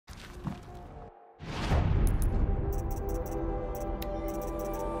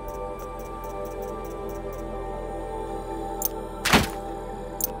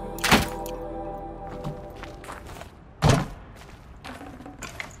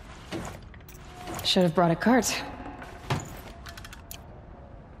Should have brought a cart.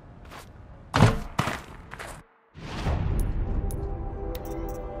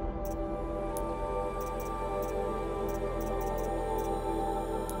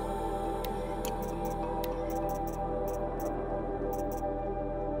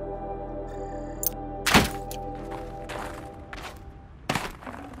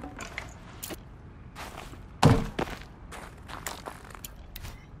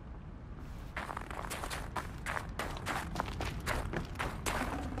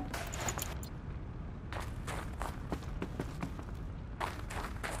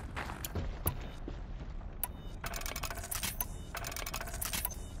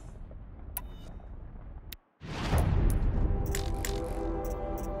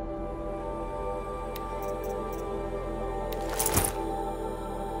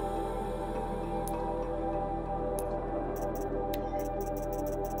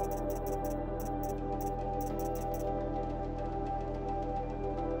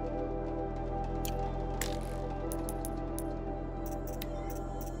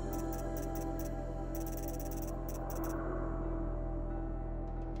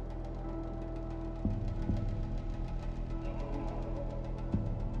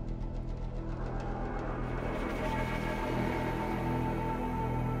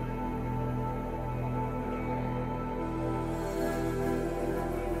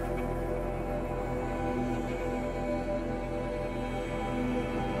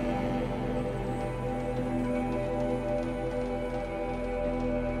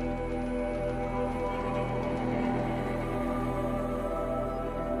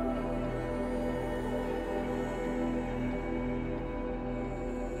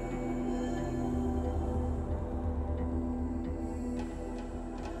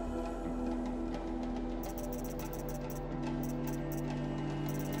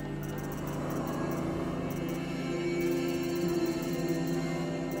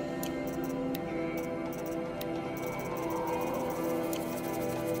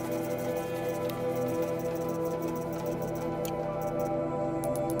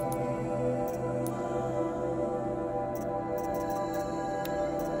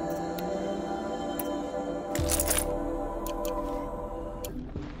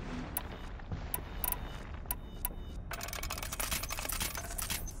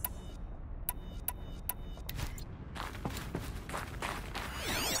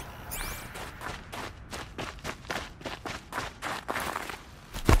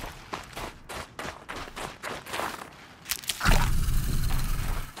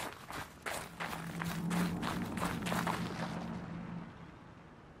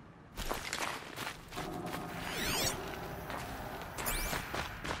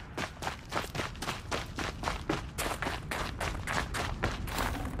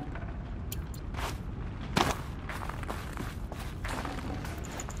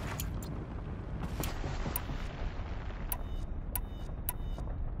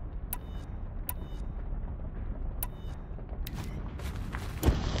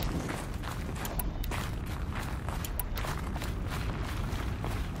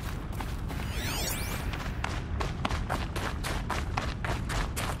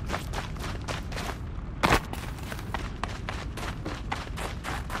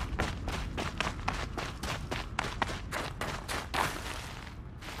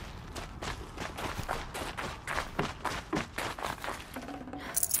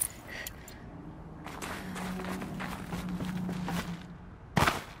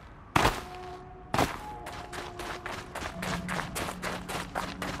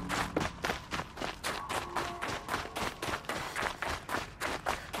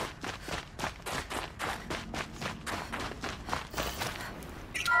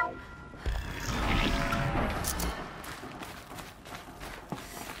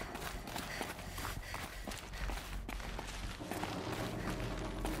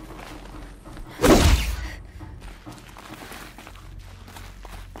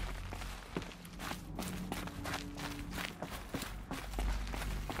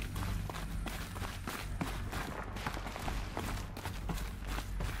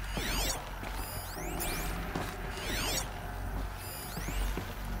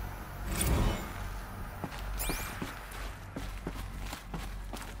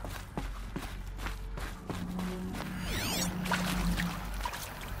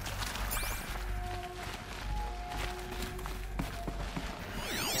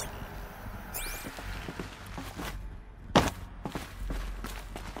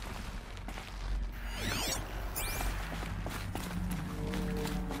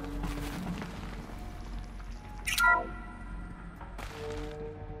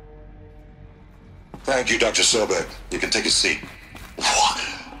 Thank you, Dr. Sobek. You can take a seat. What?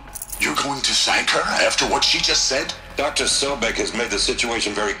 You're going to thank her after what she just said? Dr. Sobek has made the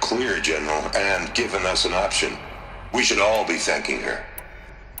situation very clear, General, and given us an option. We should all be thanking her.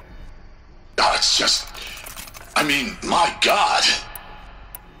 Oh, it's just... I mean, my God.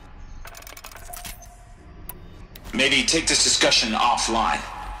 Maybe take this discussion offline.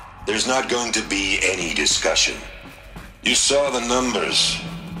 There's not going to be any discussion. You saw the numbers.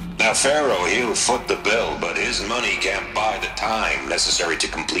 Now, Pharaoh, he'll foot the bill, but his money can't buy the time necessary to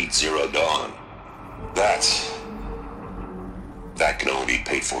complete Zero Dawn. That can only be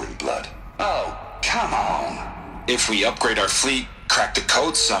paid for in blood. Oh, come on. If we upgrade our fleet, crack the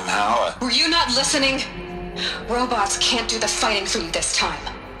code somehow... Were you not listening? Robots can't do the fighting for you this time.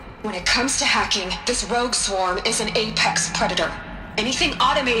 When it comes to hacking, this rogue swarm is an apex predator. Anything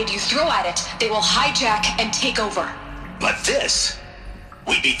automated you throw at it, they will hijack and take over. But this...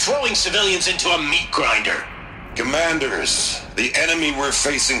 we'd be throwing civilians into a meat grinder. Commanders, the enemy we're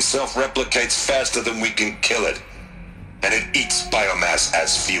facing self-replicates faster than we can kill it. And it eats biomass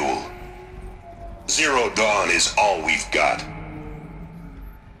as fuel. Zero Dawn is all we've got.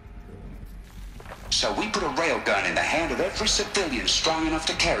 So we put a railgun in the hand of every civilian strong enough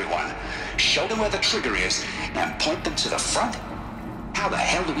to carry one, show them where the trigger is, and point them to the front? How the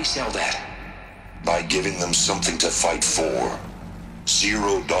hell do we sell that? By giving them something to fight for.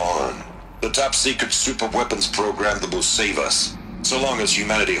 Zero Dawn. The top-secret super-weapons program that will save us. So long as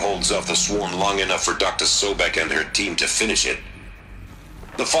humanity holds off the swarm long enough for Dr. Sobek and her team to finish it.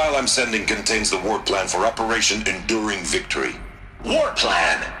 The file I'm sending contains the war plan for Operation Enduring Victory. War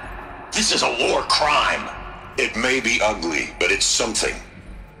plan? This is a war crime. It may be ugly, but it's something.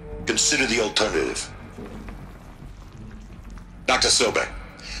 Consider the alternative. Dr. Sobek,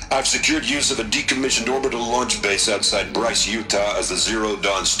 I've secured use of a decommissioned orbital launch base outside Bryce, Utah as the Zero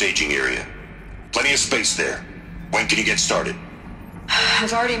Dawn staging area. Plenty of space there. When can you get started?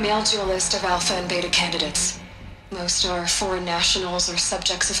 I've already mailed you a list of alpha and beta candidates. Most are foreign nationals or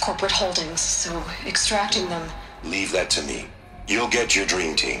subjects of corporate holdings, so extracting them... Leave that to me. You'll get your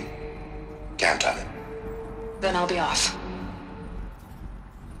dream team. Count on it. Then I'll be off.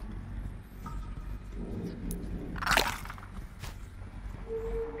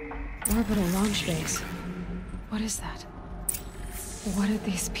 Orbital launch base. What is that? What did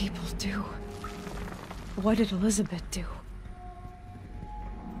these people do? What did Elizabeth do?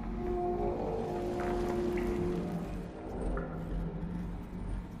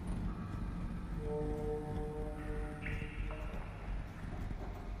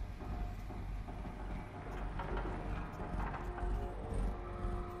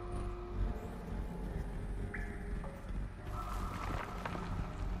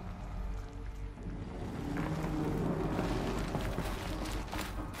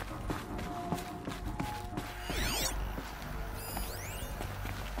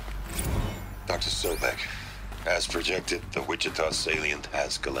 Dr. Sobek, as projected, the Wichita salient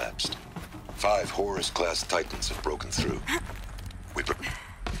has collapsed. 5 Horus-class Titans have broken through.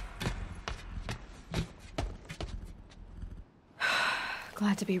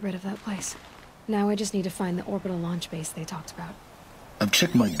 Glad to be rid of that place. Now I just need to find the orbital launch base they talked about. I've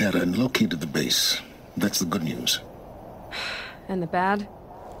checked my data and located the base. That's the good news. And the bad?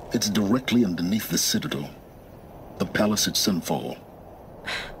 It's directly underneath the Citadel. The palace at Sunfall.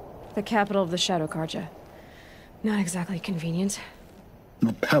 The capital of the Shadow Carja. Not exactly convenient.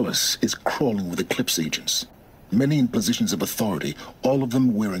 The palace is crawling with Eclipse agents. Many in positions of authority, all of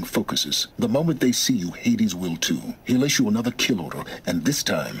them wearing focuses. The moment they see you, Hades will too. He'll issue another kill order, and this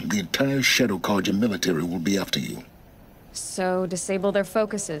time, the entire Shadow Carja military will be after you. So, disable their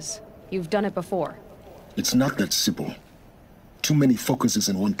focuses. You've done it before. It's not that simple. Too many focuses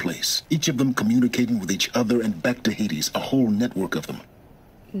in one place, each of them communicating with each other and back to Hades, a whole network of them.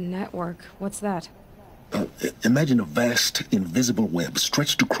 Network? What's that? Imagine a vast, invisible web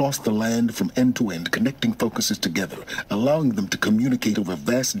stretched across the land from end to end, connecting focuses together, allowing them to communicate over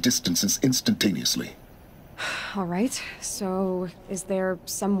vast distances instantaneously. All right, so is there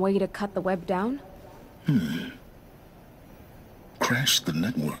some way to cut the web down? Crash the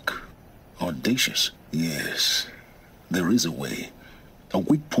network. Audacious. Yes, there is a way. A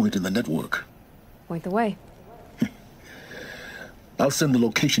weak point in the network. Point the way. I'll send the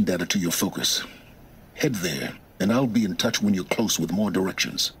location data to your focus. Head there, and I'll be in touch when you're close with more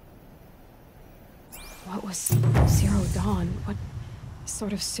directions. What was Zero Dawn? What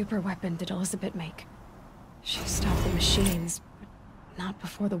sort of super weapon did Elizabeth make? She stopped the machines, but not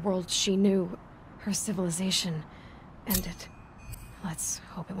before the world she knew, her civilization, ended. Let's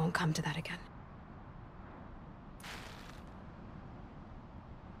hope it won't come to that again.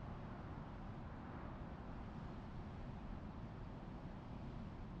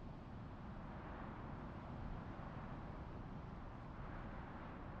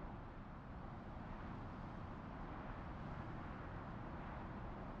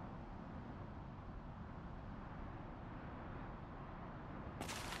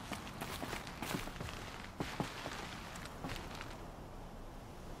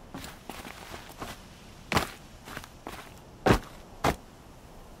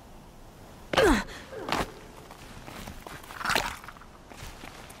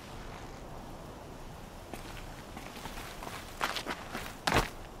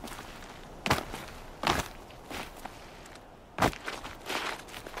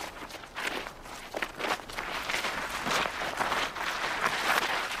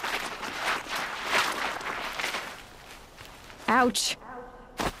 Ouch.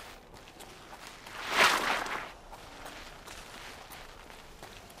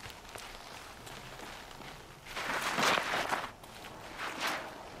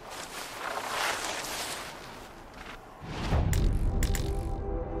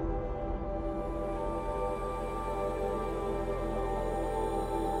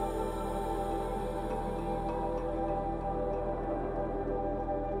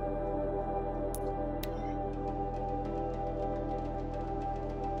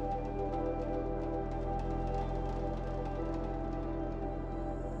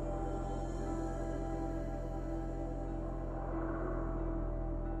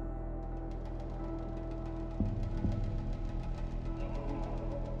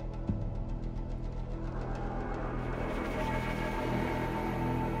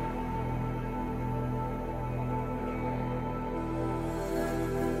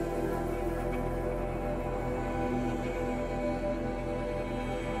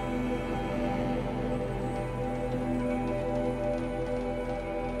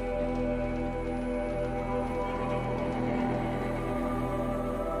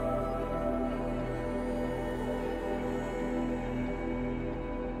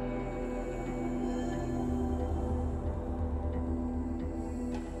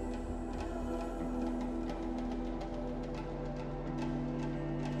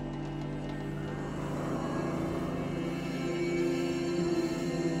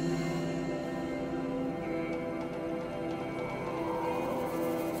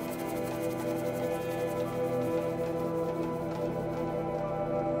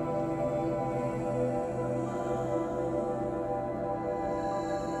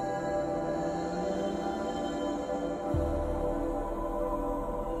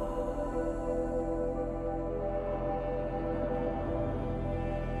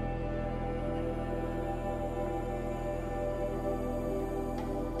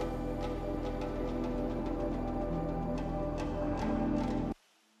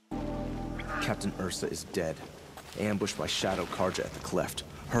 Captain Ursa is dead, ambushed by Shadow Carja at the cleft.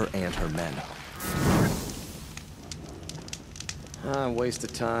 Her and her men. Waste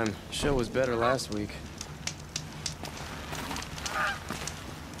of time. Show was better last week.